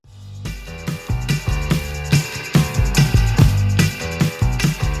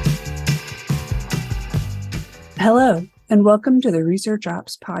Hello, and welcome to the Research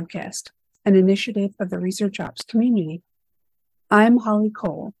Ops Podcast, an initiative of the Research Ops community. I'm Holly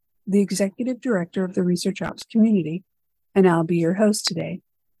Cole, the Executive Director of the Research Ops community, and I'll be your host today.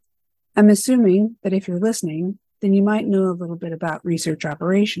 I'm assuming that if you're listening, then you might know a little bit about research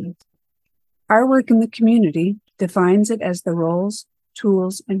operations. Our work in the community defines it as the roles,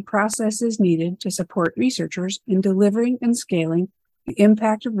 tools, and processes needed to support researchers in delivering and scaling the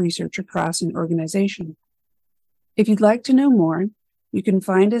impact of research across an organization. If you'd like to know more, you can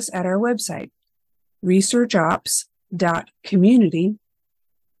find us at our website, researchops.community,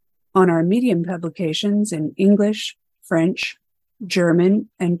 on our Medium publications in English, French, German,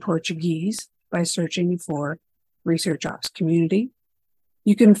 and Portuguese by searching for Research Ops Community.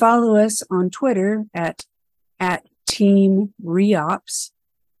 You can follow us on Twitter at Team Reops,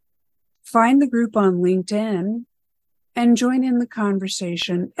 find the group on LinkedIn, and join in the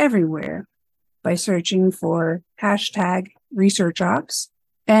conversation everywhere by searching for hashtag ResearchOps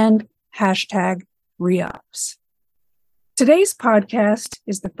and hashtag Reops. Today's podcast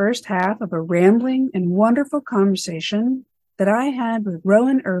is the first half of a rambling and wonderful conversation that I had with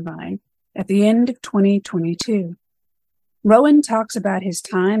Rohan Irvine at the end of 2022. Rohan talks about his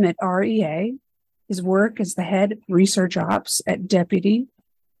time at REA, his work as the head of Research Ops at Deputy,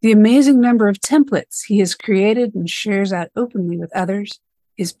 the amazing number of templates he has created and shares out openly with others,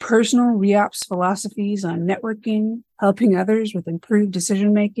 his personal REOPS philosophies on networking, helping others with improved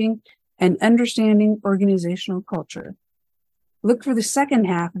decision-making, and understanding organizational culture. Look for the second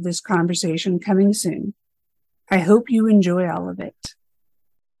half of this conversation coming soon. I hope you enjoy all of it.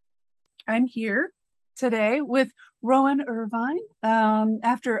 I'm here today with Rohan Irvine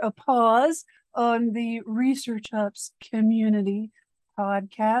after a pause on the Research Ops Community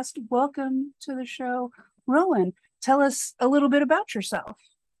podcast. Welcome to the show, Rohan. Tell us a little bit about yourself.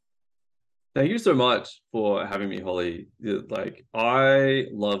 Thank you so much for having me, Holly. I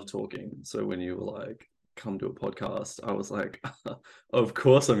love talking. So when you were like, come to a podcast, I was like, of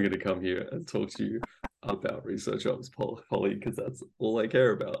course I'm going to come here and talk to you about Research Ops, Holly, because that's all I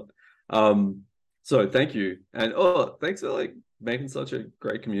care about. So thank you. And thanks for making such a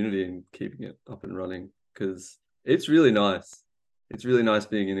great community and keeping it up and running, because it's really nice. It's really nice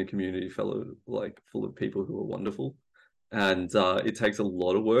being in a community full of people who are wonderful. And it takes a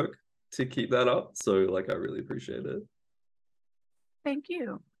lot of work to keep that up. So I really appreciate it. Thank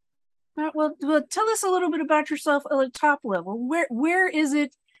you. All right, well, tell us a little bit about yourself at the top level. Where is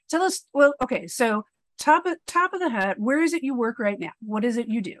it? Tell us, okay, so top of the hat, where is it you work right now? What is it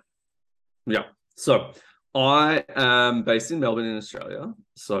you do? Yeah. So I am based in Melbourne in Australia.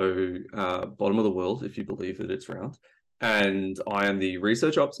 So bottom of the world, if you believe that it's round. And I am the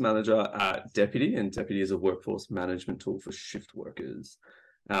Research Ops Manager at Deputy, and Deputy is a workforce management tool for shift workers.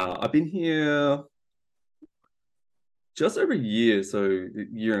 I've been here just over a year, so a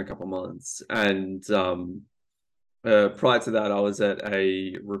year and a couple of months. And prior to that, I was at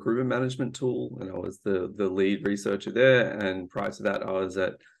a recruitment management tool, and I was the lead researcher there. And prior to that, I was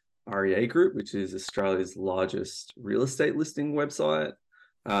at REA Group, which is Australia's largest real estate listing website.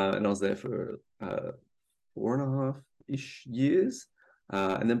 And I was there for 4.5-ish years.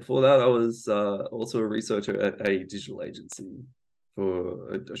 And then before that, I was also a researcher at a digital agency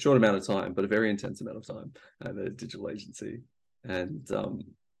for a short amount of time, but a very intense amount of time at a digital agency. And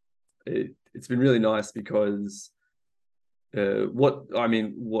it's been really nice because what I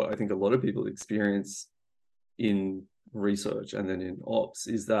think a lot of people experience in research and then in ops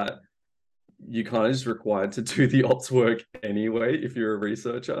is that you kind of just required to do the ops work anyway if you're a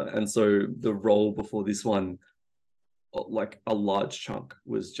researcher. And so the role before this one, a large chunk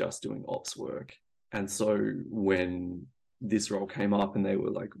was just doing ops work. And so when this role came up and they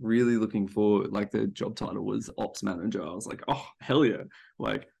were really looking for, the job title was ops manager, I was like, oh, hell yeah.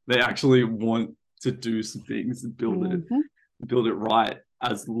 They actually want to do some things and build it right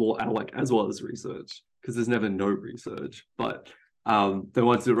as well as research, because there's never no research, but they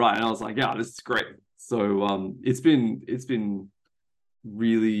want to do it right. And I was like, yeah, this is great. So it's been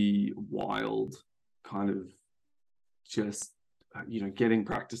really wild, kind of just getting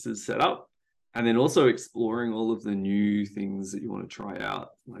practices set up, and then also exploring all of the new things that you want to try out,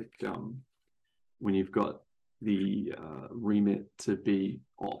 when you've got the remit to be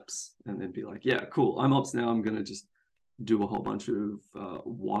ops, and then be like, yeah, cool, I'm ops now, I'm going to just do a whole bunch of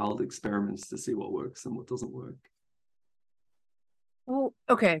wild experiments to see what works and what doesn't work. Well,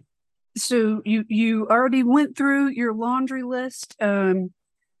 okay. So you already went through your laundry list.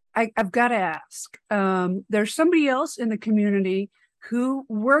 I've got to ask, there's somebody else in the community who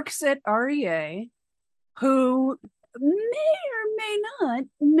works at REA who may or may not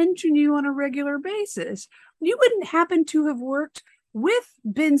mention you on a regular basis. You wouldn't happen to have worked with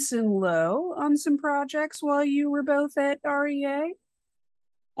Benson Lowe on some projects while you were both at REA?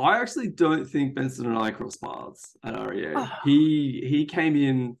 I actually don't think Benson and I crossed paths at REA. Oh, He came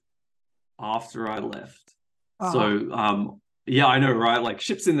in after I left. oh. So yeah, I know, right? Like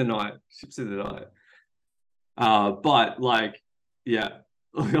ships in the night, ships in the night. But like, yeah,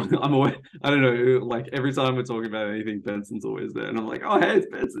 I'm always, I don't know, like every time we're talking about anything, Benson's always there. And I'm like, oh hey, it's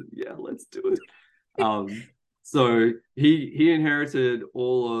Benson. Yeah, let's do it. Um, so he inherited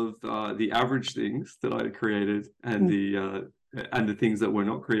all of the average things that I created and the things that were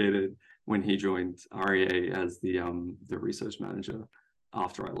not created when he joined REA as the research manager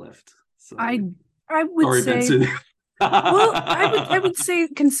after I left. So I I would sorry, say, Benson. well, I would say,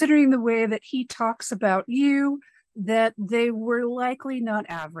 considering the way that he talks about you, that they were likely not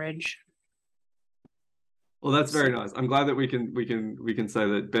average. Well, that's So, very nice. I'm glad that we can say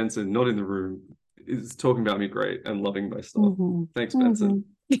that Benson, not in the room, is talking about me great and loving my stuff. mhm, Thanks, mhm. Benson.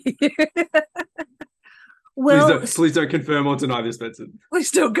 Well, Please don't confirm or deny this, Benson. please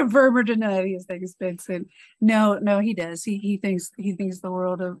don't confirm or deny these things, Benson. No, no, he does. He thinks the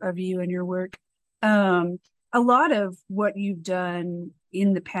world of you and your work. Um, a lot of what you've done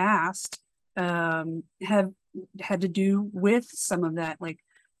in the past have had to do with some of that, like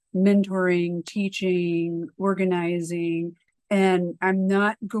mentoring, teaching, organizing. And I'm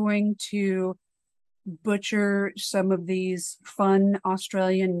not going to butcher some of these fun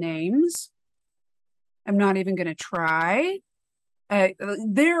Australian names. I'm not even going to try.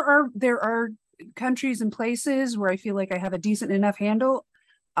 There are countries and places where I feel like I have a decent enough handle.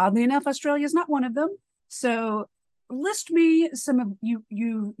 Oddly enough, Australia is not one of them. So list me some of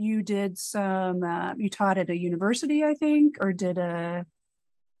you did some you taught at a university, I think, or did a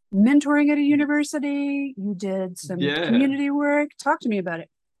mentoring at a university. You did some Yeah. community work. Talk to me about it.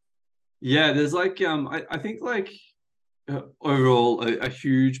 Yeah, there's like I think like overall a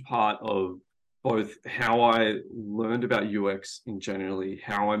huge part of both how I learned about UX in generally,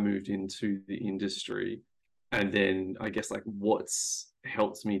 how I moved into the industry, and then I guess like what's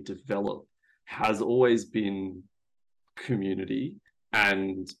helped me develop has always been community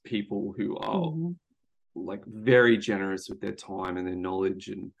and people who are Mhm. like very generous with their time and their knowledge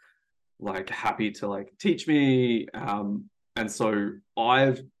and like happy to like teach me. And so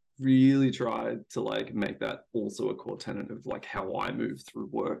I've really tried to like make that also a core tenet of like how I move through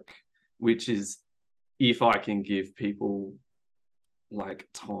work, which is if I can give people like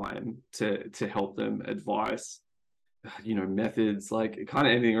time to help them advice, methods, like kind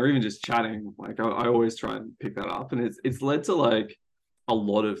of anything, or even just chatting. Like I always try and pick that up, and it's led to like a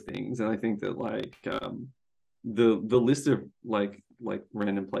lot of things. And I think that like the list of like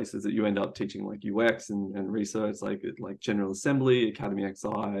random places that you end up teaching like UX and research, like General Assembly, Academy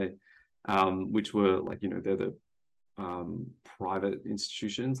XI, which were like they're the private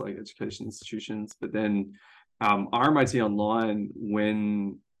institutions, like education institutions. But then RMIT Online,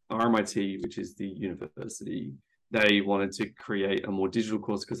 when RMIT, which is the university, they wanted to create a more digital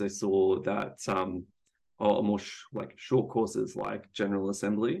course because they saw that or more like short courses like General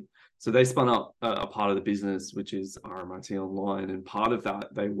Assembly. So they spun up a part of the business, which is RMIT Online, and part of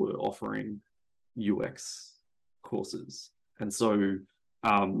that they were offering UX courses. And so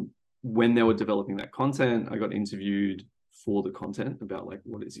when they were developing that content, I got interviewed for the content about like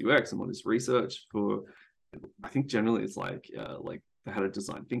what is UX and what is research for. I think generally it's like they had a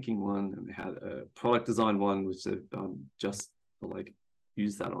design thinking one and they had a product design one, which they've just like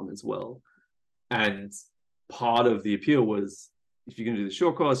use that on as well. And part of the appeal was if you're going to do the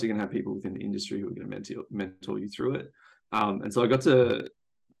short course, you're going to have people within the industry who are going to mentor you through it. And so I got to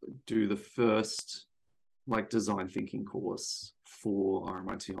do the first like design thinking course for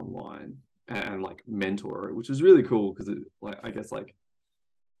RMIT Online and like mentor it, which was really cool because it like I guess like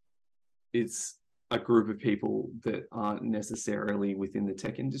it's a group of people that aren't necessarily within the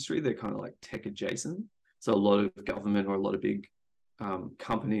tech industry. They're kind of like tech adjacent. So a lot of government or a lot of big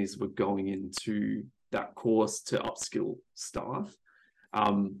companies were going into that course to upskill staff,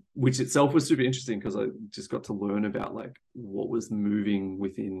 which itself was super interesting because I just got to learn about like what was moving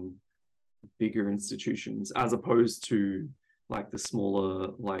within bigger institutions as opposed to like the smaller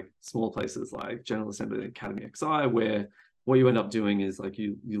places like General Assembly and Academy XI, where what you end up doing is like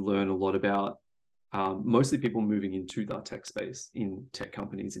you learn a lot about mostly people moving into that tech space in tech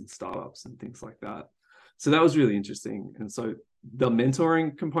companies, in startups and things like that. So that was really interesting. And so the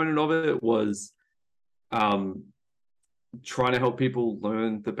mentoring component of it was trying to help people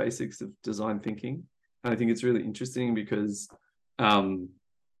learn the basics of design thinking. And I think it's really interesting because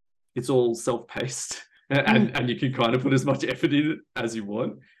it's all self-paced and you can kind of put as much effort in it as you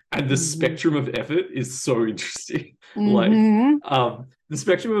want. And the spectrum of effort is so interesting. Like the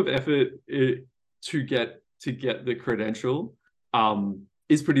spectrum of effort to get the credential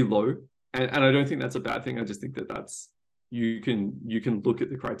is pretty low. And I don't think that's a bad thing. I just think that that's you can look at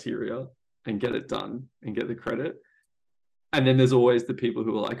the criteria and get it done and get the credit. And then there's always the people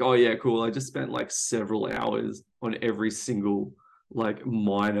who are like, oh yeah, cool. I just spent like several hours on every single like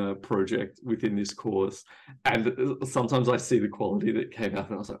minor project within this course. And sometimes I see the quality that came out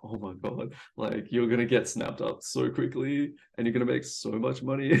and I was like, oh my God, like you're going to get snapped up so quickly and you're going to make so much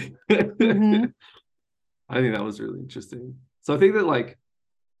money. I think that was really interesting. So I think that like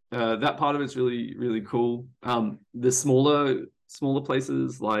that part of it's really, really cool. The smaller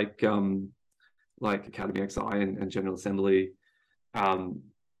places like Academy XI and General Assembly,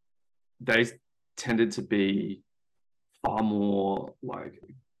 they tended to be far more like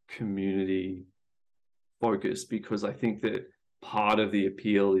community focused, because I think that part of the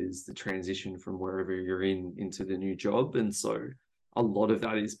appeal is the transition from wherever you're into the new job. And so a lot of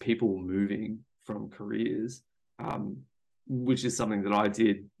that is people moving from careers, which is something that I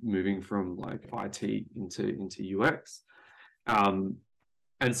did, moving from like IT into UX. And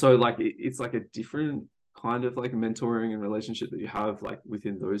so like it's like a different kind of like mentoring and relationship that you have like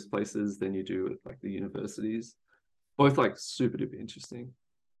within those places than you do at like the universities. Both like super duper interesting.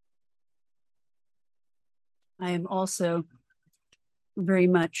 I am also very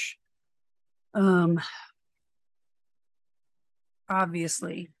much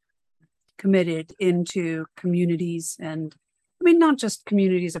obviously committed into communities, and I mean not just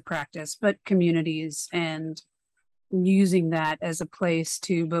communities of practice, but communities, and using that as a place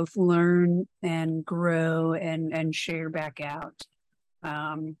to both learn and grow and share back out.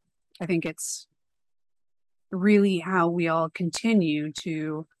 I think it's really how we all continue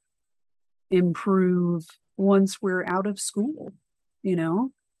to improve once we're out of school. You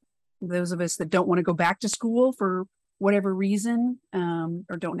know, those of us that don't want to go back to school for whatever reason,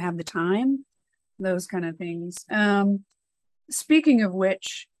 or don't have the time, those kind of things. Speaking of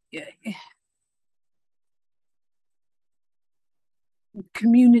which,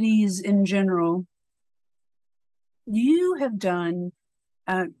 communities in general, you have done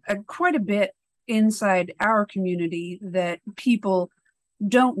quite a bit inside our community that people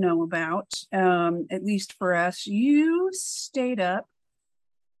don't know about. At least for us, you stayed up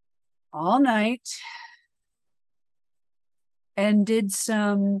all night and did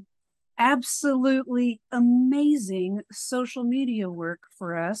some absolutely amazing social media work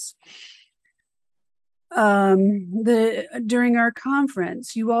for us. During our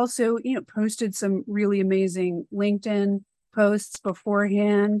conference, you also posted some really amazing LinkedIn posts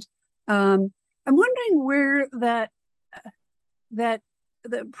beforehand. I'm wondering where that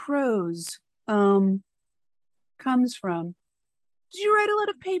the prose comes from. Did you write a lot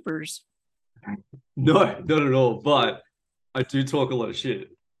of papers? No, not at all. But I do talk a lot of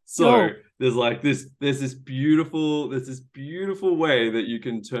shit. So there's this beautiful way that you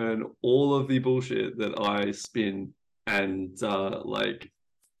can turn all of the bullshit that I spin and like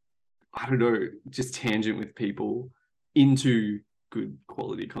I don't know, just tangent with people into good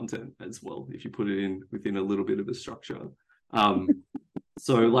quality content as well, if you put it in within a little bit of a structure.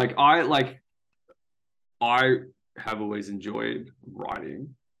 So like I have always enjoyed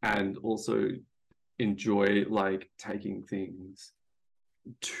writing, and also enjoy like taking things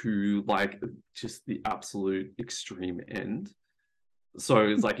to like just the absolute extreme end. So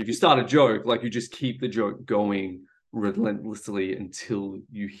it's like if you start a joke, like you just keep the joke going relentlessly until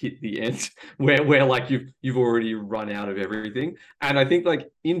you hit the end where like you've already run out of everything. And I think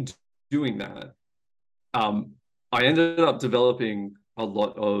like in doing that, I ended up developing a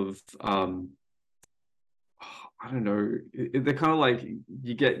lot of I don't know, they're kind of like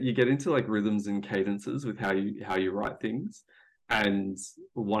you get into like rhythms and cadences with how you write things. And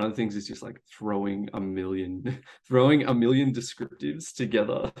one of the things is just like throwing a million descriptives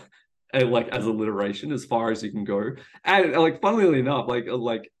together and like as alliteration as far as you can go. And like funnily enough, like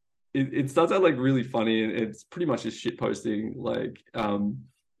it starts out like really funny, and it's pretty much just shit posting like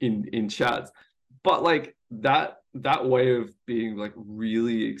in chats. But like that way of being like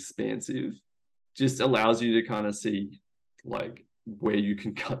really expansive just allows you to kind of see like where you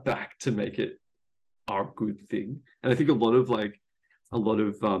can cut back to make it a good thing. And I think a lot of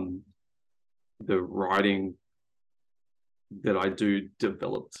the writing that I do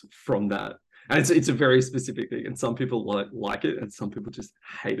developed from that. And it's a very specific thing, and some people like it, and some people just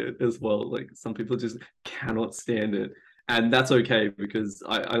hate it as well. Like some people just cannot stand it, and that's okay, because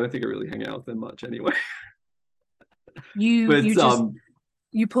I don't think I really hang out with them much anyway. You But you just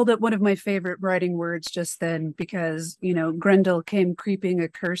You pulled up one of my favorite writing words just then because, Grendel came creeping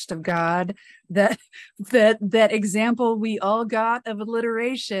accursed of God. That that example we all got of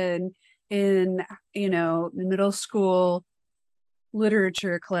alliteration in, middle school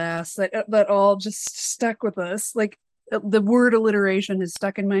literature class that all just stuck with us. Like the word alliteration has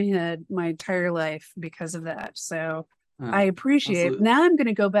stuck in my head my entire life because of that. So I Yeah, appreciate. absolutely. Now I'm going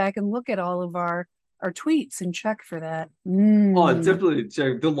to go back and look at all of our tweets and check for that. Oh, definitely.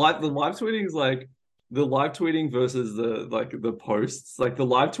 Check. The live tweeting is like the live tweeting versus the posts. Like the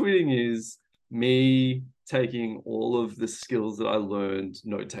live tweeting is me taking all of the skills that I learned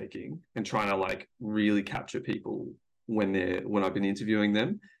note taking and trying to like really capture people when I've been interviewing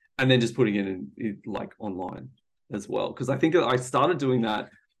them, and then just putting it in like online as well. Because I think I started doing that.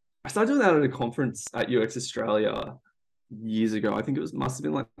 I started doing that at a conference at UX Australia years ago. I think it must have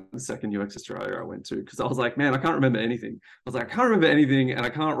been like the second UX Australia I went to, because I was like, man, I can't remember anything. I was like, I can't remember anything and I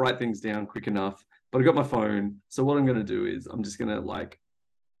can't write things down quick enough. But I got my phone. So what I'm going to do is I'm just going to like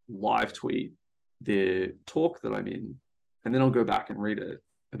live tweet the talk that I'm in, and then I'll go back and read it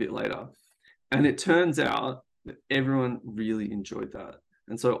a bit later. And it turns out that everyone really enjoyed that.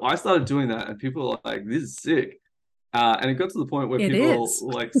 And so I started doing that, and people were like, this is sick. And it got to the point where It people is.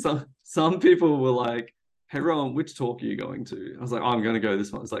 like some people were like, "Hey, Rohan, which talk are you going to?" I was like, oh, "I'm going to go to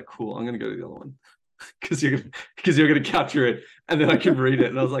this one." It's like, "Cool, I'm going to go to the other one because you're going to capture it, and then I can read it."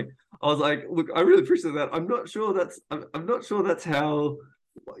 And I was like, "Look, I really appreciate that. I'm not sure that's how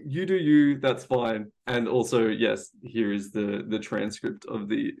you do you. That's fine." And also, yes, here is the transcript of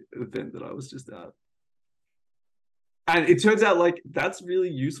the event that I was just at. And it turns out like that's really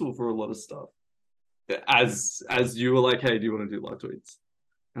useful for a lot of stuff. As you were like, "Hey, do you want to do live tweets?"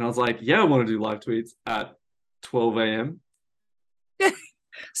 And I was like, "Yeah, I want to do live tweets at 12 a.m."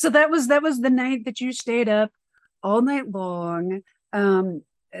 So that was the night that you stayed up all night long, um,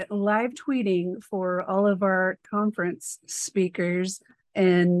 live tweeting for all of our conference speakers.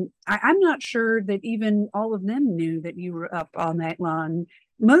 And I'm not sure that even all of them knew that you were up all night long.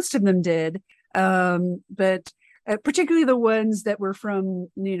 Most of them did, but particularly the ones that were from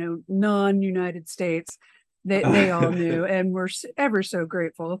non-United States, they all knew and were ever so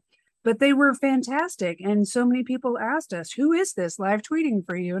grateful. But they were fantastic, and so many people asked us, "Who is this live tweeting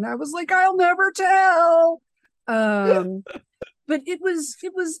for you?" And I was like, "I'll never tell." Um, but it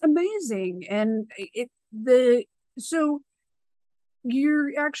was amazing, and it the so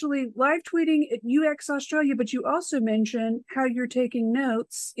you're actually live tweeting at UX Australia, but you also mentioned how you're taking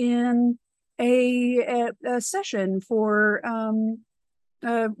notes in a session for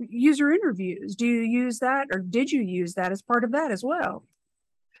user interviews. Do you use that, or did you use that as part of that as well?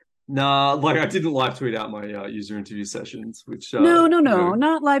 Nah, like I didn't live tweet out my user interview sessions, which No, no, no,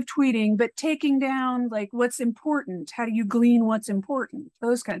 not live tweeting, but taking down like what's important. How do you glean what's important?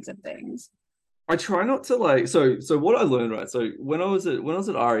 Those kinds of things. I try not to like. So what I learned, right? So when I was at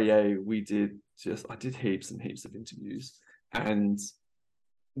REA, I did heaps and heaps of interviews, and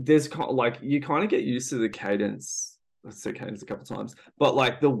there's like you kind of get used to the cadence. Let's say cadence a couple of times, but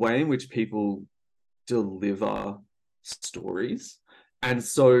like the way in which people deliver stories. And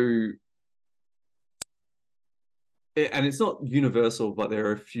so and it's not universal, but there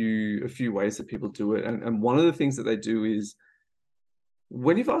are a few ways that people do it. And one of the things that they do is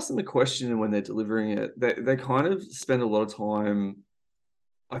when you've asked them a question and when they're delivering it, they kind of spend a lot of time,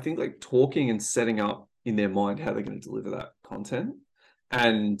 I think, like talking and setting up in their mind how they're going to deliver that content.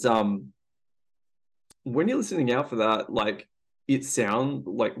 And when you're listening out for that, like it sound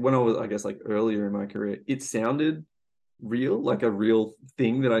like when I was, I guess, like earlier in my career, it sounded real, like a real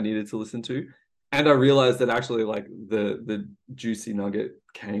thing that I needed to listen to. And I realized that actually like the juicy nugget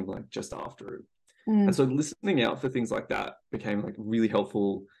came like just after it. And Mm. so listening out for things like that became like really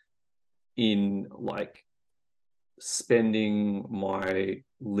helpful in like spending my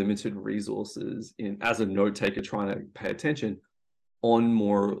limited resources in as a note taker trying to pay attention on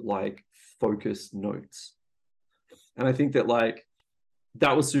more like focused notes. And I think that like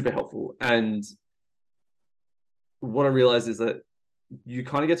that was super helpful. And what I realized is that you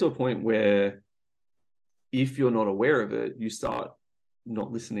kind of get to a point where if you're not aware of it, you start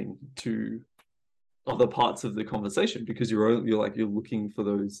not listening to other parts of the conversation because you're looking for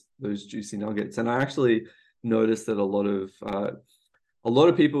those juicy nuggets. And I actually noticed that a lot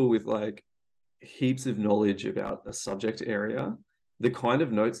of people with like heaps of knowledge about a subject area, the kind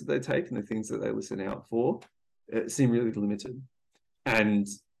of notes that they take and the things that they listen out for seem really limited. And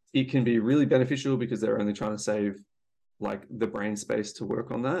it can be really beneficial because they're only trying to save like the brain space to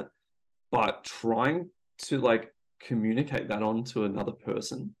work on that. But trying to like communicate that on to another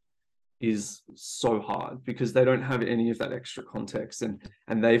person is so hard because they don't have any of that extra context,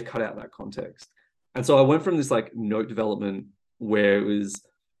 and they've cut out that context. And so I went from this like note development where it was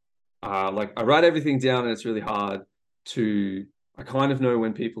like I write everything down and it's really hard, to I kind of know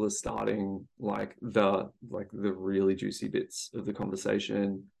when people are starting like the really juicy bits of the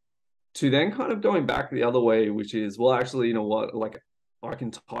conversation, to then kind of going back the other way, which is, well, actually, you know what, like I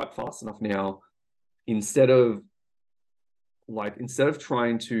can type fast enough now, instead of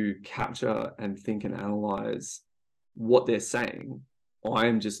trying to capture and think and analyze what they're saying, I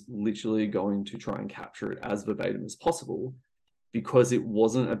am just literally going to try and capture it as verbatim as possible, because it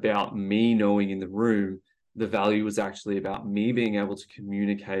wasn't about me knowing in the room. The value was actually about me being able to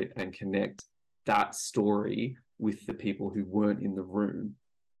communicate and connect that story with the people who weren't in the room,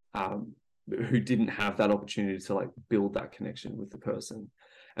 who didn't have that opportunity to like build that connection with the person.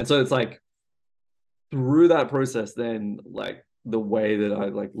 And so it's like through that process, then like the way that I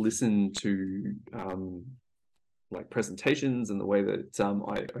like listen to like presentations, and the way that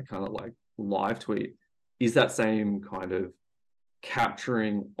I kind of like live tweet, is that same kind of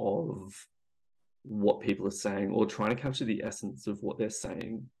capturing of what people are saying, or trying to capture the essence of what they're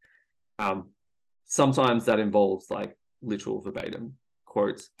saying. Sometimes that involves like literal verbatim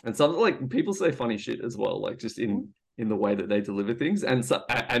quotes, and some like people say funny shit as well, like just in the way that they deliver things. And so,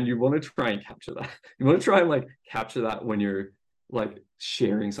 and you want to try and capture that. You want to try and like capture that when you're like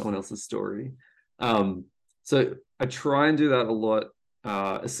sharing someone else's story. So I try and do that a lot,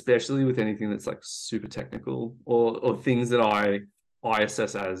 especially with anything that's like super technical, or things that I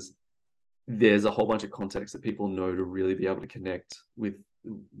assess as there's a whole bunch of context that people know to really be able to connect with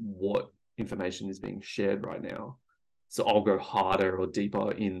what information is being shared right now. So I'll go harder or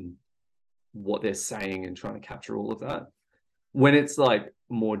deeper in what they're saying and trying to capture all of that. When it's like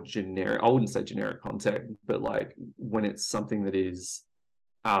more generic, I wouldn't say generic content, but like when it's something that is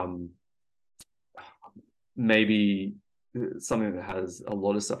maybe something that has a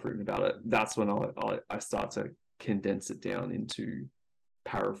lot of stuff written about it, that's when I start to condense it down into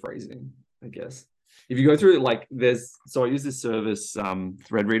paraphrasing, I guess. If you go through like so I use this service,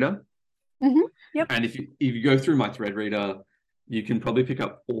 Thread Reader. Mm-hmm. Yep. And if you go through my Thread Reader, you can probably pick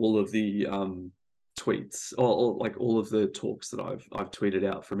up all of the tweets, or like all of the talks that I've tweeted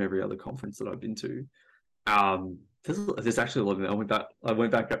out from every other conference that I've been to. There's actually a lot of them. I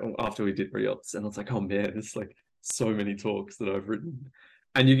went back after we did Reops, and I was like, oh man, there's like so many talks that I've written.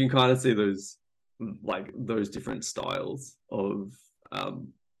 And you can kind of see those different styles of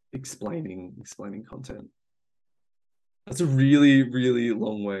explaining content. That's a really, really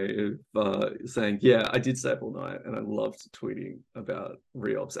long way of saying, yeah, I did stay up all night and I loved tweeting about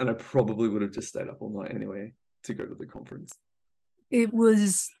Reops, and I probably would have just stayed up all night anyway to go to the conference. It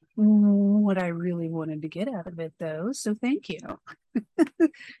was what I really wanted to get out of it, though. So thank you.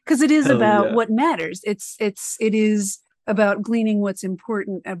 Because it is Hell about yeah. what matters. It is about gleaning what's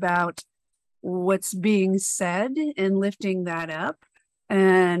important about what's being said and lifting that up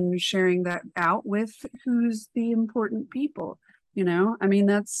and sharing that out with who's the important people. I mean,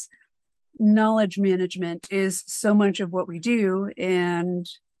 that's knowledge management is so much of what we do. And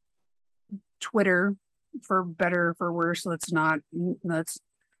Twitter, for better or for worse,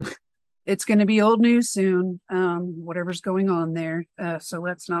 it's going to be old news soon, whatever's going on there. So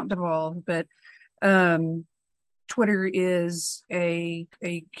let's not devolve. But Twitter is a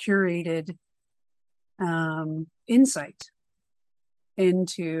curated insight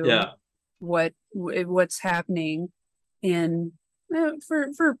into what's happening in,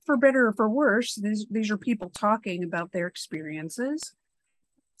 for better or for worse. These are people talking about their experiences.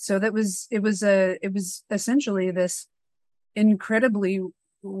 So it was essentially this incredibly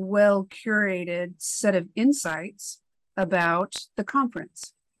well curated set of insights about the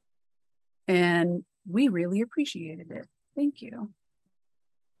conference, and we really appreciated it. Thank you.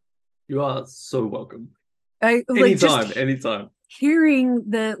 You are so welcome. Anytime. Hearing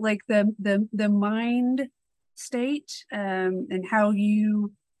the mind state, and how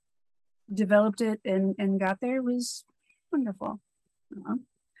you developed it and got there was wonderful.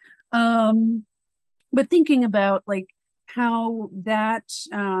 But thinking about like how that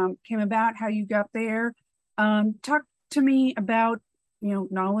came about, how you got there, talk to me about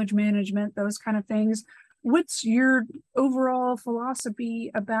knowledge management, those kind of things. What's your overall philosophy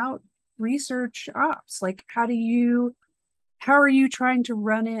about research ops? Like, how are you trying to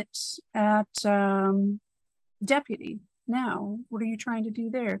run it at Deputy now? What are you trying to do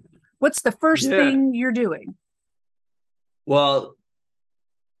there? What's the first thing you're doing? Well,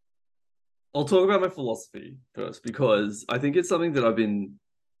 I'll talk about my philosophy first, because I think it's something that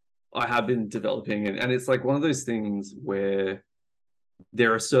I have been developing, and it's like one of those things where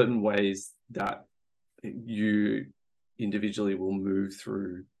there are certain ways that you individually will move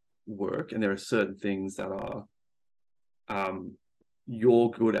through work, and there are certain things that are you're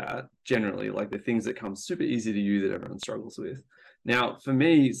good at generally, like the things that come super easy to you that everyone struggles with. Now, for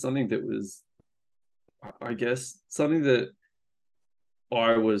me, something that was, I guess, something that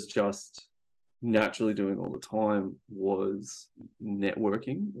I was just naturally doing all the time was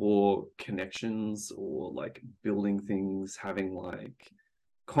networking or connections or like building things, having like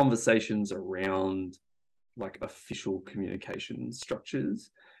conversations around like official communication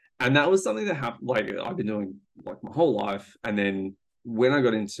structures. And that was something that happened, like I've been doing like my whole life. And then when I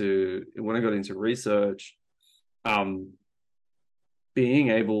got into research, um, being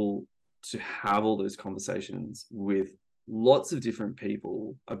able to have all those conversations with lots of different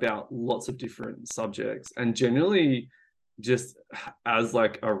people about lots of different subjects, and generally just as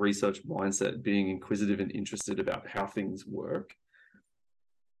like a research mindset, being inquisitive and interested about how things work,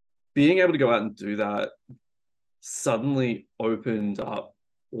 being able to go out and do that suddenly opened up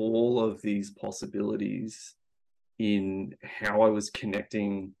all of these possibilities in how I was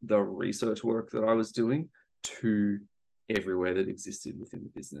connecting the research work that I was doing to everywhere that existed within the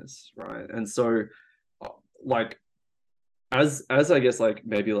business, right? And so, like, as I guess like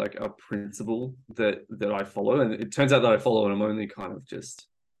maybe like a principle that I follow, and it turns out that I follow, and I'm only kind of just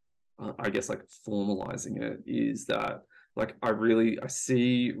I guess like formalizing it, is that like I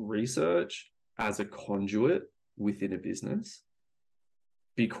see research as a conduit within a business,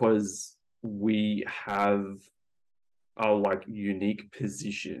 because we have a like unique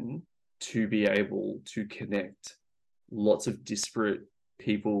position to be able to connect lots of disparate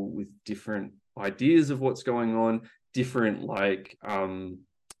people with different ideas of what's going on, different like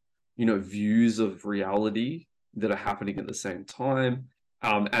views of reality that are happening at the same time,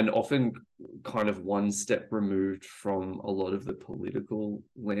 and often kind of one step removed from a lot of the political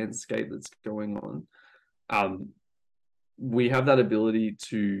landscape that's going on. We have that ability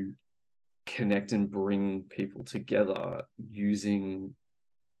to connect and bring people together using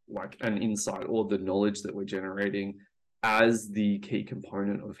like an insight or the knowledge that we're generating as the key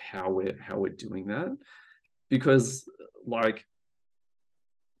component of how we're doing that. Because like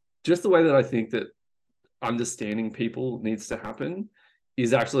just the way that I think that understanding people needs to happen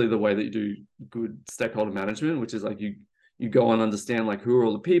is actually the way that you do good stakeholder management, which is like you go and understand like who are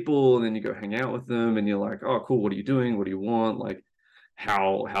all the people, and then you go hang out with them, and you're like, oh cool, what are you doing, what do you want, like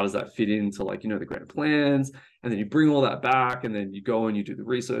how does that fit into like the grand plans, and then you bring all that back, and then you go and you do the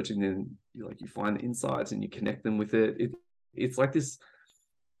research, and then you find the insights and you connect them with it's like this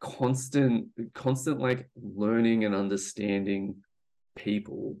constant like learning and understanding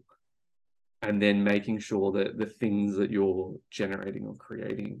people, and then making sure that the things that you're generating or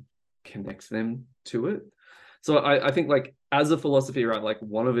creating connects them to it. So I think like as a philosophy, right, like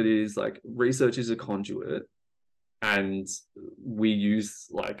one of it is like research is a conduit, and we use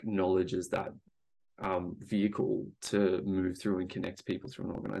like knowledge as that vehicle to move through and connect people through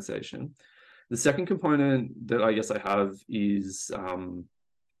an organization. The second component that I guess I have is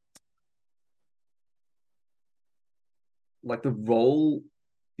like the role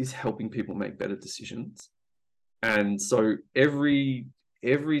is helping people make better decisions. And so every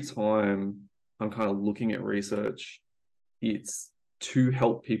time I'm kind of looking at research, it's to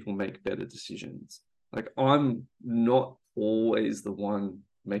help people make better decisions. Like I'm not always the one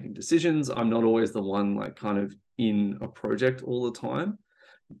making decisions. I'm not always the one like kind of in a project all the time,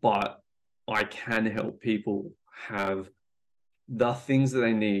 but I can help people have the things that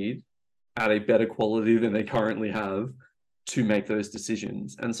they need at a better quality than they currently have to make those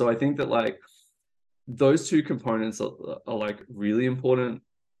decisions. And so I think that like those two components are like really important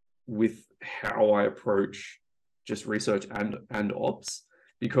with how I approach just research and ops,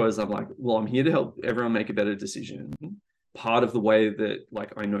 because I'm like, well, I'm here to help everyone make a better decision. Part of the way that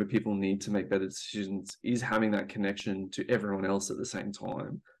like I know people need to make better decisions is having that connection to everyone else at the same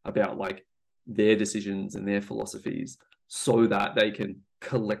time about like their decisions and their philosophies, so that they can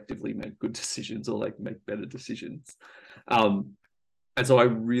collectively make good decisions or like make better decisions. And so I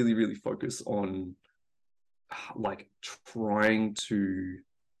really focus on like trying to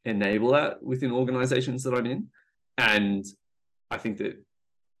enable that within organizations that I'm in. And I think that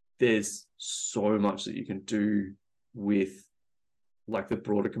there's so much that you can do with like the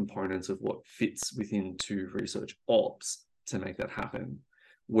broader components of what fits within to research ops to make that happen.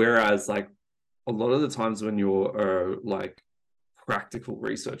 Whereas like a lot of the times when you're like practical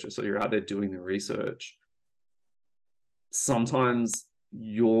researcher, so you're out there doing the research, sometimes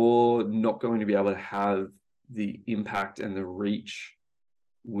you're not going to be able to have the impact and the reach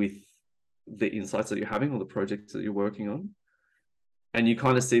with the insights that you're having or the projects that you're working on. And you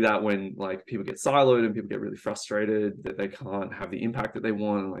kind of see that when like people get siloed and people get really frustrated that they can't have the impact that they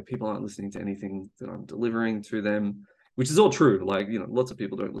want, and like people aren't listening to anything that I'm delivering to them, which is all true. Like, you know, lots of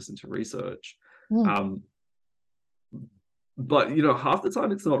people don't listen to research. Mm. Um, but you know, half the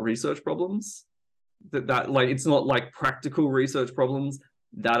time it's not research problems that like it's not like practical research problems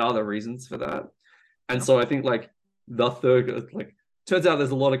that are the reasons for that. And Yep. so I think like the third, like, turns out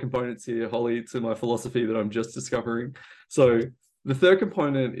there's a lot of components here, Holly, to my philosophy that I'm just discovering. So the third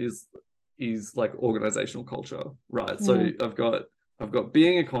component is like organizational culture, right? So Mm. I've got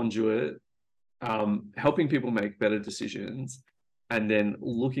being a conduit, helping people make better decisions, and then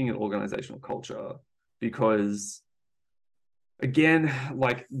looking at organizational culture, because again,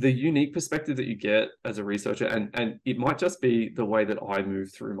 like the unique perspective that you get as a researcher, and it might just be the way that I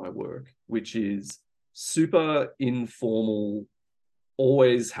move through my work, which is super informal,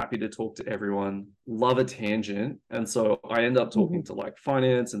 always happy to talk to everyone, love a tangent. And so I end up Mm-hmm. talking to like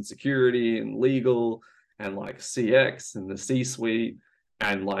finance and security and legal and like CX and the C-suite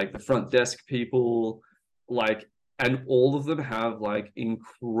and like the front desk people, like, and all of them have like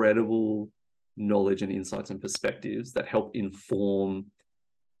incredible knowledge and insights and perspectives that help inform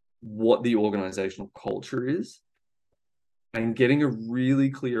what the organizational culture is, and getting a really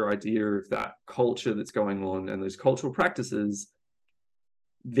clear idea of that culture that's going on and those cultural practices.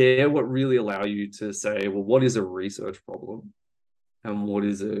 They're what really allow you to say, well, what is a research problem and what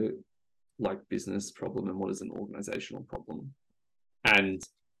is a like business problem and what is an organizational problem. And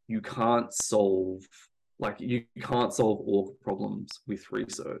you can't solve org problems with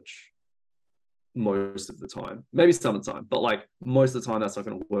research most of the time, maybe some of the time, but like most of the time that's not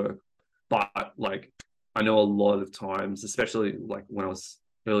going to work. But like I know a lot of times, especially like when I was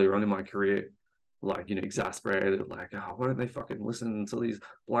earlier on in my career, like, you know, exasperated, like, oh, why don't they fucking listen to these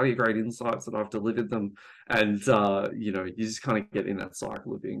bloody great insights that I've delivered them? And you know, you just kind of get in that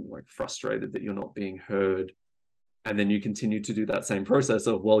cycle of being like frustrated that you're not being heard. And then you continue to do that same process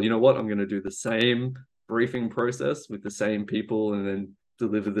of, well, you know what, I'm going to do the same briefing process with the same people and then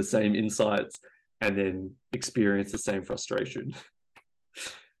deliver the same insights and then experience the same frustration.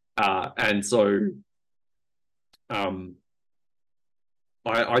 And so um,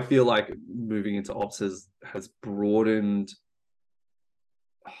 I feel like moving into ops has broadened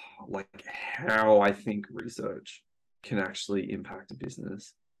like how I think research can actually impact a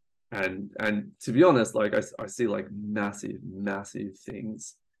business. And to be honest, like I see like massive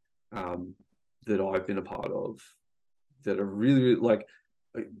things that I've been a part of that are really like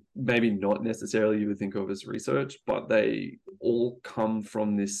maybe not necessarily you would think of as research, but they all come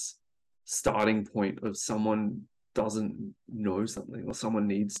from this starting point of someone doesn't know something or someone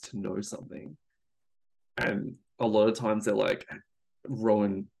needs to know something. And a lot of times they're like,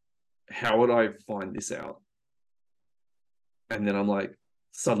 Rowan, how would I find this out? And then I'm like,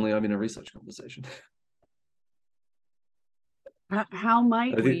 suddenly I'm in a research conversation. How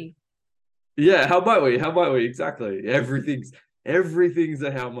might I think, we? yeah, how might we? How might we? Exactly. Everything's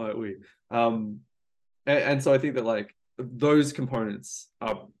a how might we. And so I think that like those components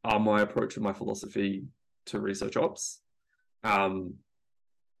are my approach and my philosophy to research ops. Um,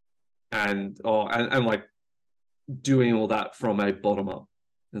 and like doing all that from a bottom up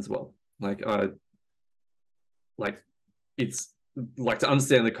as well. Like it's like to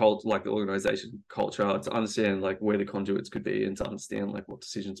understand the culture, like the organization culture, to understand like where the conduits could be, and to understand like what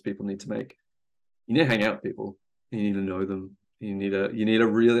decisions people need to make. You need to hang out with people. You need to know them. You need to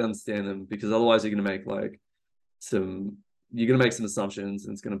really understand them, because otherwise you're going to make like some you're going to make some assumptions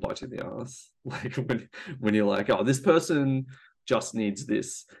and it's going to bite you in the ass. Like when you're like, oh, this person just needs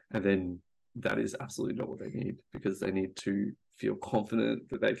this, and then that is absolutely not what they need, because they need to feel confident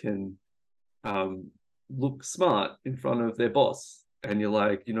that they can um, look smart in front of their boss. And you're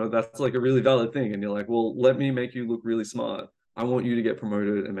like, you know, that's like a really valid thing. And you're like, well, let me make you look really smart. I want you to get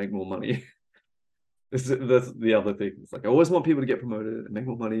promoted and make more money. That's the other thing. It's like I always want people to get promoted and make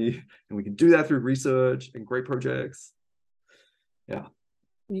more money, and we can do that through research and great projects. Yeah.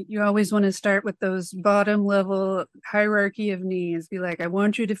 You always want to start with those bottom level hierarchy of needs. Be like, I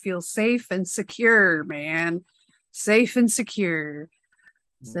want you to feel safe and secure, man. Safe and secure.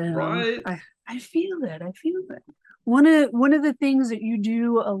 So Right. I feel that. I feel that. One of the things that you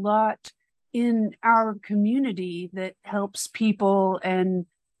do a lot in our community that helps people and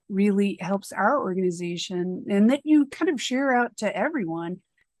really helps our organization, and that you kind of share out to everyone,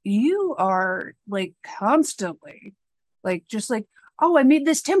 you are like constantly like just like, oh, I made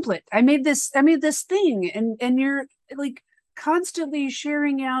this template, I made this thing, and you're like constantly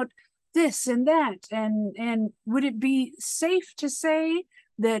sharing out this and that. And would it be safe to say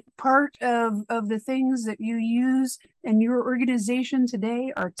that part of the things that you use in your organization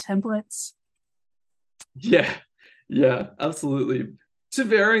today are templates? Yeah, yeah, absolutely. To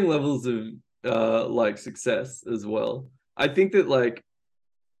varying levels of like success as well. I think that like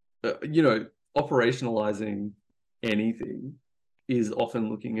operationalizing anything is often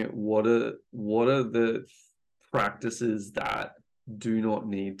looking at what are the practices that do not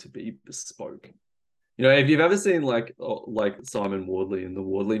need to be bespoke. If you've ever seen like Simon Wardley and the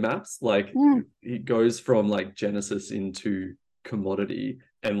Wardley maps, like Mm. it goes from like Genesis into commodity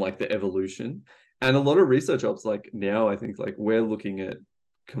and like the evolution. And a lot of research ops like now, I think like we're looking at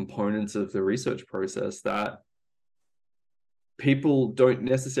components of the research process that people don't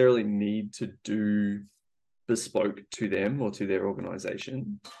necessarily need to do bespoke to them or to their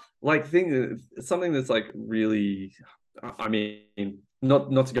organization. Like something that's like really, I mean,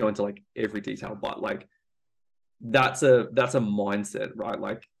 not to go into like every detail, but like that's a mindset, right?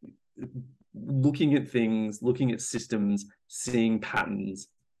 Like looking at things, looking at systems, seeing patterns.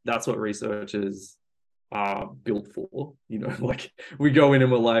 That's what researchers are built for. Like we go in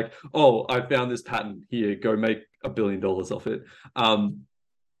and we're like, oh, I found this pattern here, go make $1 billion off it.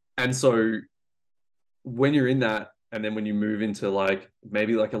 And so when you're in that, and then when you move into like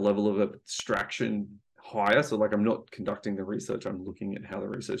maybe like a level of abstraction higher, so like I'm not conducting the research, I'm looking at how the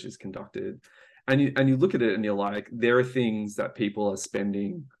research is conducted, and you look at it and you're like, there are things that people are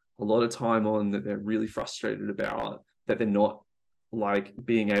spending a lot of time on that they're really frustrated about, that they're not like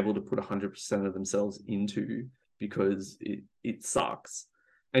being able to put 100% of themselves into because it sucks.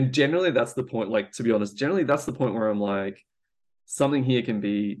 And generally that's the point, like to be honest, generally that's the point where I'm like, something here can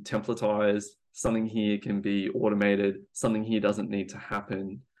be templatized, something here can be automated, something here doesn't need to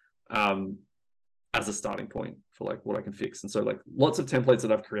happen, as a starting point for like what I can fix. And so like lots of templates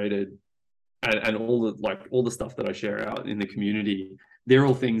that I've created, and all the stuff that I share out in the community, they're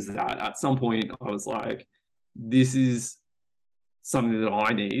all things that at some point I was like, this is something that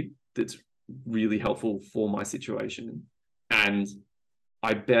I need that's really helpful for my situation. And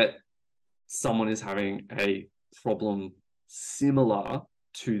I bet someone is having a problem similar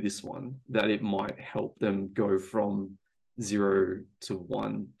to this one, that it might help them go from 0 to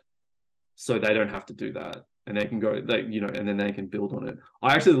 1, so they don't have to do that, and they can go, and then they can build on it.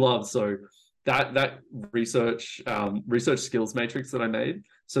 I actually love, so that research skills matrix that I made,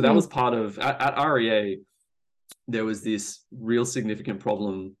 so that Mm. was part of at REA. There was this real significant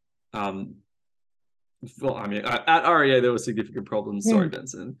problem. Well, I mean, at REA there were significant problems. Sorry, Mm.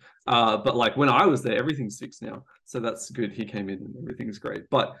 Benson. But like when I was there, everything's fixed now, so that's good. He came in and everything's great.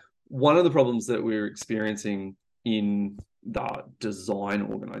 But one of the problems that we were experiencing in the design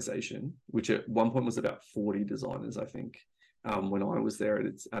organization, which at one point was about 40 designers, I think, when I was there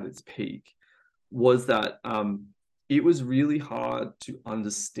at its peak, was that it was really hard to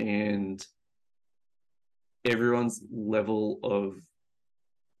understand everyone's level of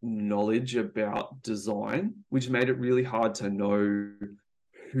knowledge about design, which made it really hard to know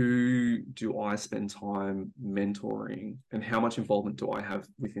who do I spend time mentoring and how much involvement do I have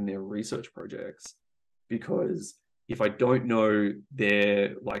within their research projects. Because if I don't know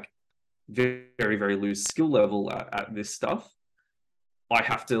their like very, very loose skill level at this stuff, I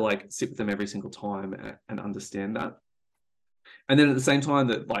have to like sit with them every single time and understand that. And then at the same time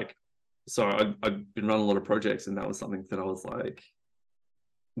that like, so I've been running a lot of projects, and that was something that I was like,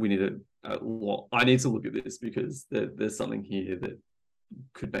 we need to I need to look at this, because there's something here that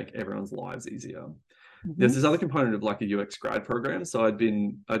could make everyone's lives easier. There's Mm-hmm. this other component of like a UX grad program. So I'd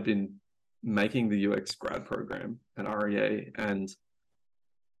been making the UX grad program at REA, and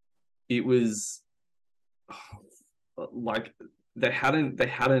it was like they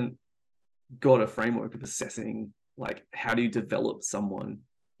hadn't got a framework of assessing like how do you develop someone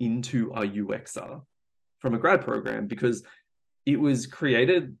into a UXer from a grad program, because it was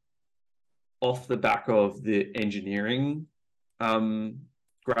created off the back of the engineering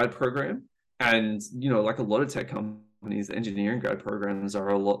grad program. And, like a lot of tech companies, engineering grad programs are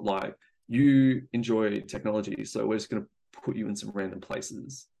a lot like, you enjoy technology, so we're just going to put you in some random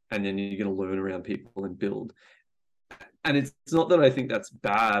places, and then you're going to learn around people and build. And it's not that I think that's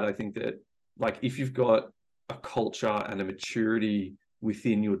bad. I think that, like, if you've got a culture and a maturity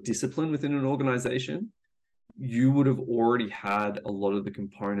within your discipline within an organization, you would have already had a lot of the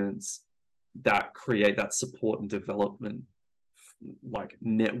components that create that support and development like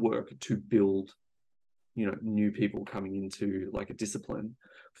network to build new people coming into like a discipline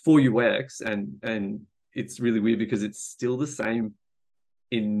for UX. And it's really weird because it's still the same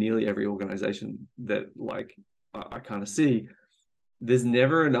in nearly every organization that like I kind of see. There's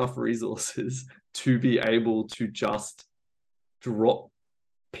never enough resources to be able to just drop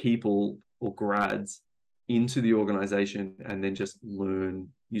people or grads into the organization and then just learn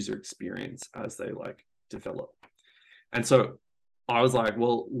user experience as they like develop. And so I was like,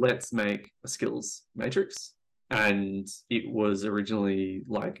 well, let's make a skills matrix. And it was originally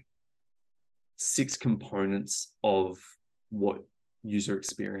like 6 components of what user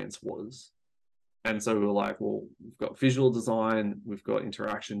experience was. And so we were like, well, we've got visual design, we've got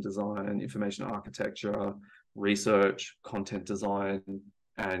interaction design, information architecture, research, content design,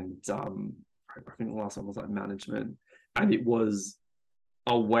 and I think the last one was like management. And it was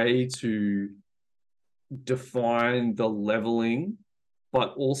a way to define the leveling,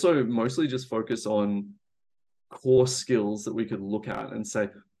 but also mostly just focus on core skills that we could look at and say,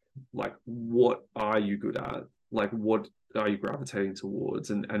 like, what are you good at? Like, what are you gravitating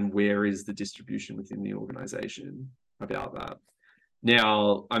towards? And where is the distribution within the organization about that?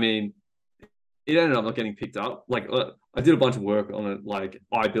 Now, I mean, it ended up not getting picked up. Like, I did a bunch of work on it. Like,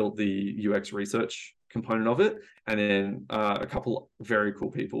 I built the UX research component of it, and then a couple very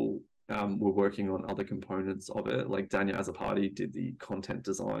cool people were working on other components of it. Like Danya Azapati did the content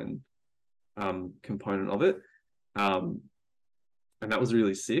design component of it, and that was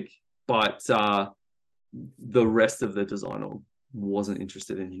really sick. But the rest of the designer wasn't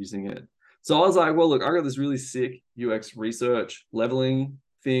interested in using it. So I was like, well, look, I got this really sick UX research leveling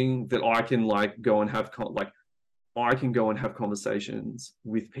thing that I can like go and have I can go and have conversations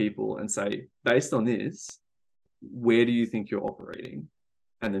with people and say, based on this, where do you think you're operating?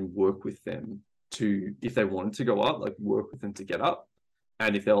 And then work with them to, if they wanted to go up, like work with them to get up.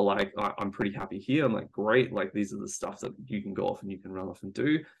 And if they're like, I'm pretty happy here, I'm like, great, like these are the stuff that you can go off and you can run off and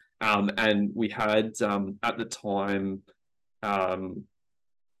do. And we had at the time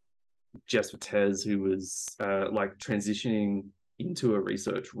Jess Vitez, who was like transitioning into a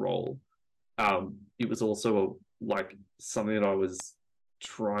research role. It was also like something that I was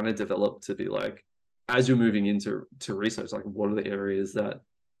trying to develop to be like, as you're moving into research, like what are the areas that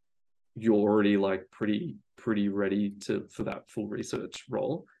you're already like pretty ready for that full research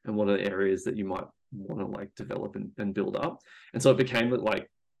role, and what are the areas that you might want to like develop and build up. And so it became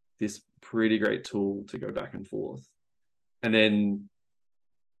like this pretty great tool to go back and forth. And then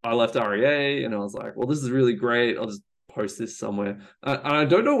I left REA and I was like, well, this is really great, I'll just post this somewhere. I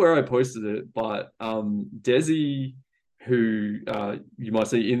don't know where I posted it, but Desi, who you might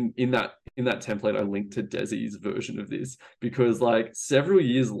see in that template, I linked to Desi's version of this, because like several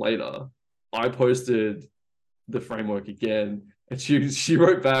years later, I posted the framework again, and she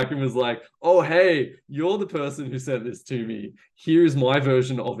wrote back and was like, oh, hey, you're the person who sent this to me. Here's my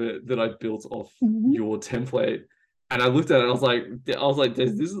version of it that I built off your template. And I looked at it and I was like,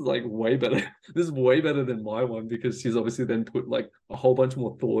 this is like way better. This is way better than my one, because she's obviously then put like a whole bunch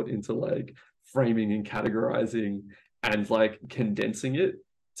more thought into like framing and categorizing and like condensing it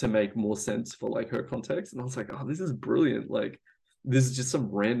to make more sense for like her context. And I was like, oh, this is brilliant. Like, this is just some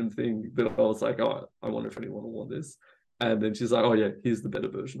random thing that I was like, oh, I wonder if anyone will want this. And then she's like, oh yeah, here's the better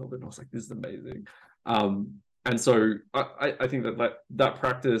version of it. And I was like, this is amazing. And so I think that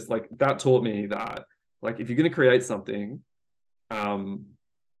practice, like that taught me that, like, if you're going to create something,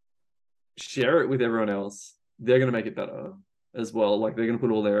 share it with everyone else. They're going to make it better as well. Like, they're going to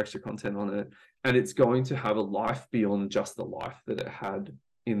put all their extra content on it, and it's going to have a life beyond just the life that it had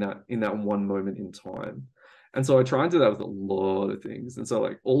in that one moment in time. And so I try and do that with a lot of things. And so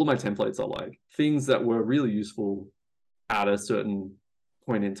like all of my templates are like things that were really useful at a certain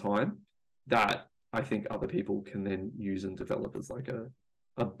point in time that I think other people can then use and develop as like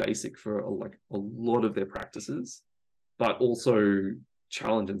a basic for a lot of their practices, but also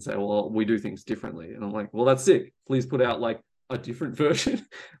challenge and say, well, we do things differently. And I'm like, well, that's sick. Please put out like a different version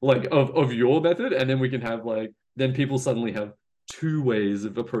like of your method. And then we can have like, then people suddenly have 2 ways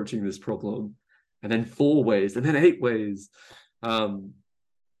of approaching this problem, and then 4 ways, and then 8 ways. And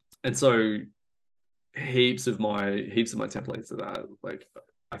so heaps of my templates are that. Like,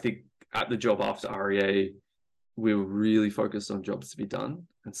 I think at the job after REA, we were really focused on jobs to be done.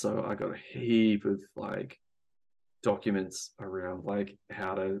 And so I got a heap of like documents around like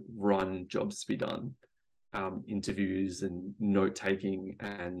how to run jobs to be done, interviews and note taking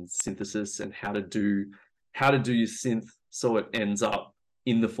and synthesis, and how to do your synth so it ends up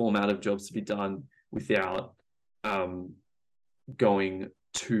in the format of jobs to be done without going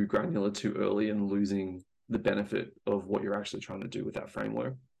too granular too early and losing the benefit of what you're actually trying to do with that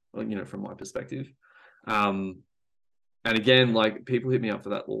framework, you know, from my perspective. And again, like, people hit me up for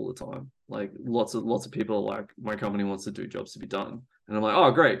that all the time. Like, lots of people are like, my company wants to do jobs to be done. And I'm like, oh,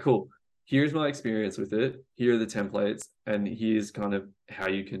 great, cool. Here's my experience with it. Here are the templates. And here's kind of how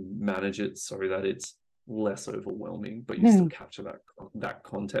you can manage it so that it's less overwhelming, but you still capture that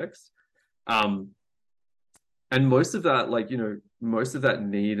context. And most of that, like, most of that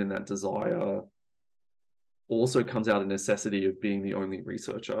need and that desire also comes out of necessity of being the only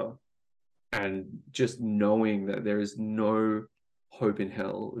researcher, and just knowing that there is no hope in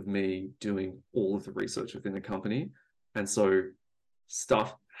hell of me doing all of the research within the company. And so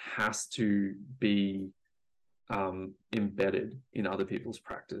stuff has to be embedded in other people's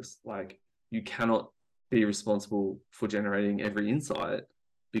practice. Like, you cannot be responsible for generating every insight,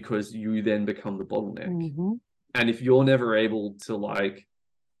 because you then become the bottleneck. Mm-hmm. And if you're never able to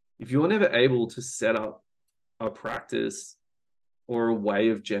set up a practice or a way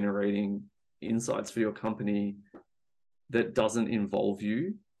of generating insights for your company that doesn't involve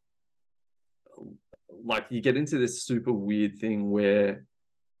you, like, you get into this super weird thing where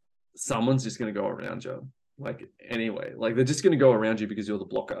someone's just going to go around you. Like, anyway, like, they're just going to go around you because you're the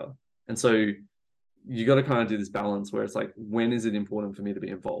blocker. And so you got to kind of do this balance where it's like, when is it important for me to be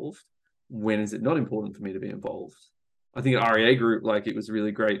involved? When is it not important for me to be involved? I think at REA Group, like, it was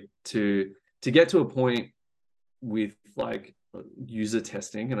really great to get to a point with, like, user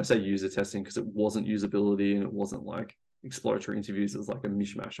testing. And I say user testing because it wasn't usability and it wasn't like exploratory interviews. It was like a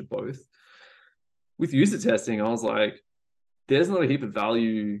mishmash of both. With user testing, I was like, there's not a heap of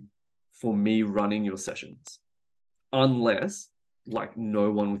value for me running your sessions unless, like,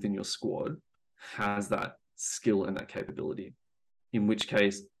 no one within your squad has that skill and that capability, in which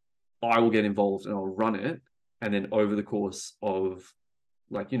case I will get involved and I'll run it. And then over the course of,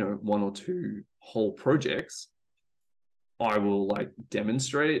 like, 1 or 2 whole projects, I will, like,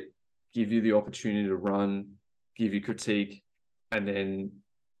 demonstrate, give you the opportunity to run, give you critique, and then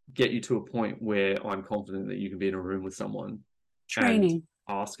get you to a point where I'm confident that you can be in a room with someone Training. and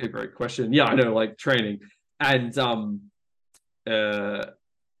ask a great question. Yeah, I know, like, training. And then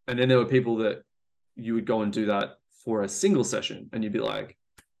there were people that you would go and do that for a single session, and you'd be like,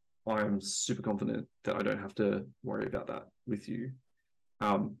 I'm super confident that I don't have to worry about that with you.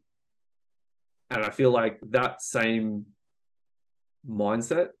 And I feel like that same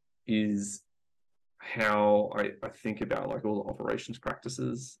mindset is how I think about, like, all the operations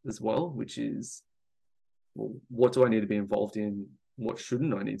practices as well, which is, well, what do I need to be involved in? What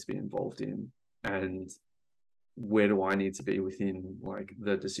shouldn't I need to be involved in? And where do I need to be within, like,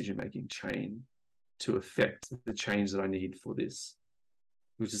 the decision-making chain to affect the change that I need for this,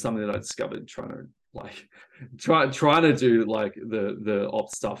 which is something that I discovered trying to do, like, the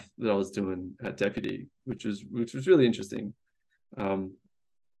ops stuff that I was doing at Deputy, which was really interesting.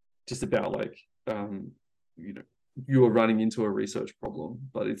 Just about, like, you are running into a research problem,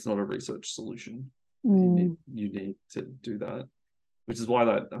 but it's not a research solution. You need to do that, which is why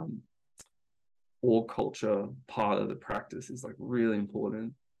that org culture part of the practice is, like, really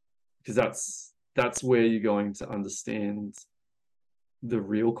important, because that's where you're going to understand the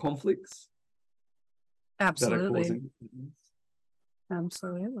real conflicts. Absolutely.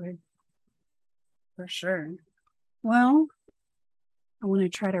 Absolutely. For sure. Well, I want to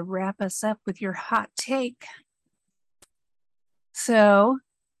try to wrap us up with your hot take. So,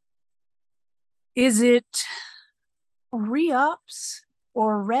 is it re-ops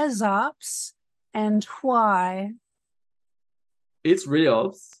or res-ops, and why? It's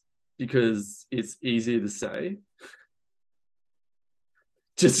re-ops because it's easier to say.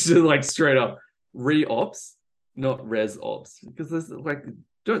 Just like, straight up, re-ops, not res-ops, because there's, like,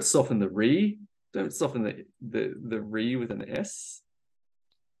 don't soften the re with an S.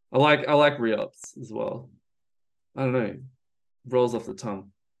 I like re-ops as well. I don't know, rolls off the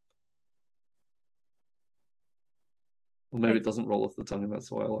tongue. Or maybe it doesn't roll off the tongue, and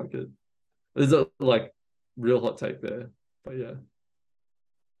that's why I like it. There's a, like, real hot take there, but yeah.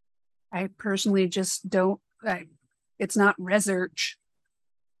 I personally just don't. It's not research.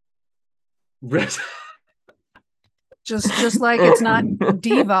 Just like it's not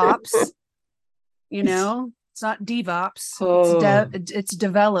DevOps. It's not DevOps. It's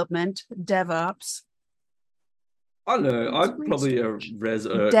development. DevOps. I don't know. I'd probably a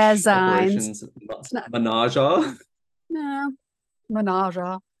research designs. Operations manager. No, menage.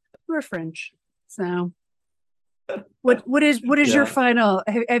 We're French, so. What is yeah. Your final?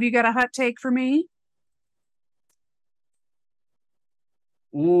 Have you got a hot take for me?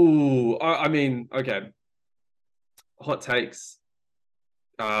 Ooh, I mean, okay. Hot takes.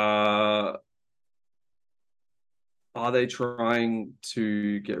 Are they trying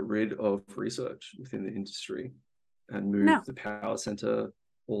to get rid of research within the industry and move the power center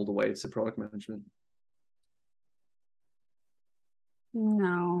all the way to product management?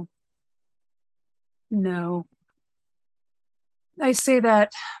 No. I say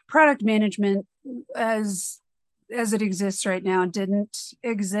that product management as it exists right now didn't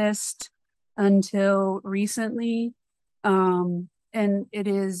exist until recently. And it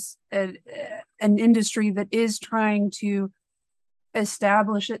is an industry that is trying to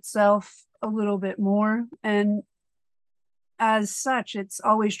establish itself a little bit more. And as such, it's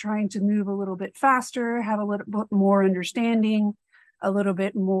always trying to move a little bit faster, have a little bit more understanding, a little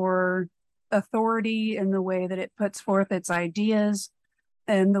bit more authority in the way that it puts forth its ideas.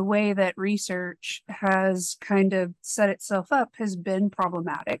 And the way that research has kind of set itself up has been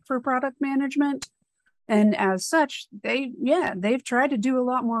problematic for product management. And as such, they've tried to do a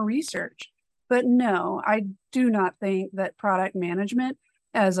lot more research. But no, I do not think that product management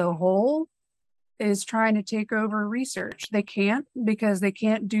as a whole is trying to take over research. They can't, because they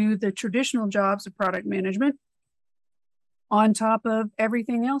can't do the traditional jobs of product management on top of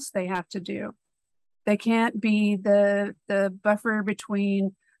everything else they have to do. They can't be the buffer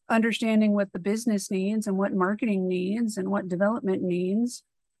between understanding what the business needs and what marketing needs and what development needs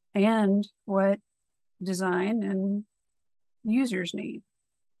and what design and users need.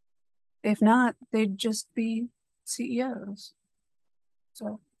 If not, they'd just be CEOs.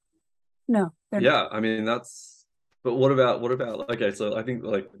 So no, they're not. Yeah, I mean but what about okay, so I think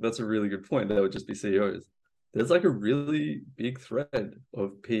like that's a really good point. They would just be CEOs. There's like a really big thread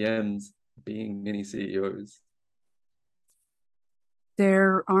of PMs being mini CEOs.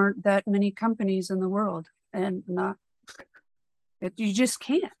 There aren't that many companies in the world, and not you just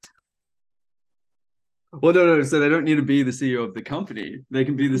can't. Well, no, so they don't need to be the CEO of the company. They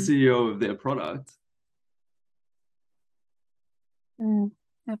can be the CEO of their product.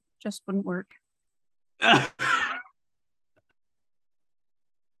 It just wouldn't work.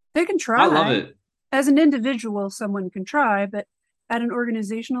 They can try. I love it. As an individual, someone can try, but at an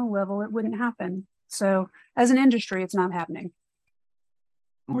organizational level, it wouldn't happen. So as an industry, it's not happening.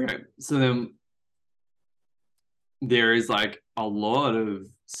 Okay, so then there is like a lot of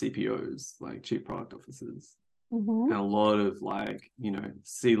CPOs, like chief product officers, and a lot of like,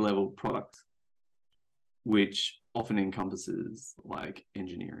 C-level product, which often encompasses like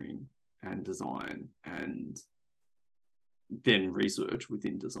engineering and design and then research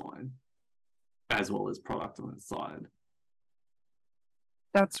within design, as well as product on its side.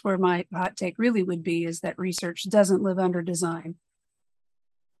 That's where my hot take really would be, is that research doesn't live under design.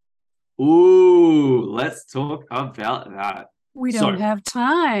 Ooh, let's talk about that. We don't have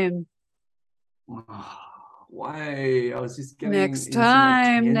time. Why? I was just getting Next into my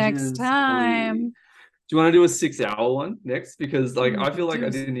time. tangents. Do you want to do a 6-hour one next? Because like I feel like I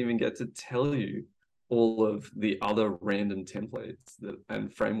didn't even get to tell you all of the other random templates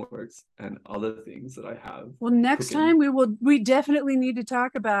and frameworks and other things that I have. Well, next time we definitely need to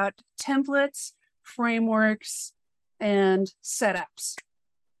talk about templates, frameworks, and setups.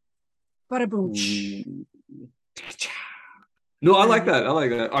 Bada boom. No, I like that.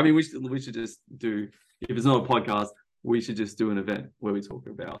 I mean, we should just do, if it's not a podcast, we should just do an event where we talk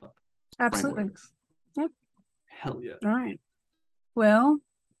about frameworks. Yep. Hell yeah. All right. Well,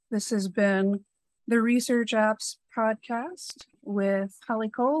 this has been the Research Apps Podcast with Holly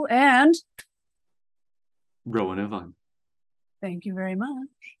Cole and Rohan Irvine. Thank you very much.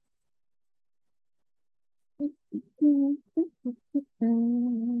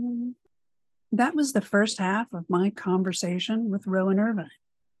 That was the first half of my conversation with Rohan Irvine.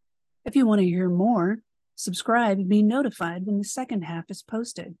 If you want to hear more, subscribe and be notified when the second half is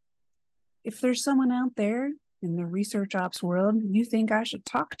posted. If there's someone out there in the research ops world you think I should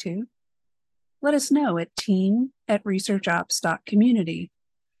talk to, let us know at team@researchops.community.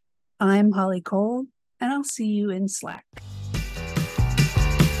 I'm Holly Cole, and I'll see you in Slack.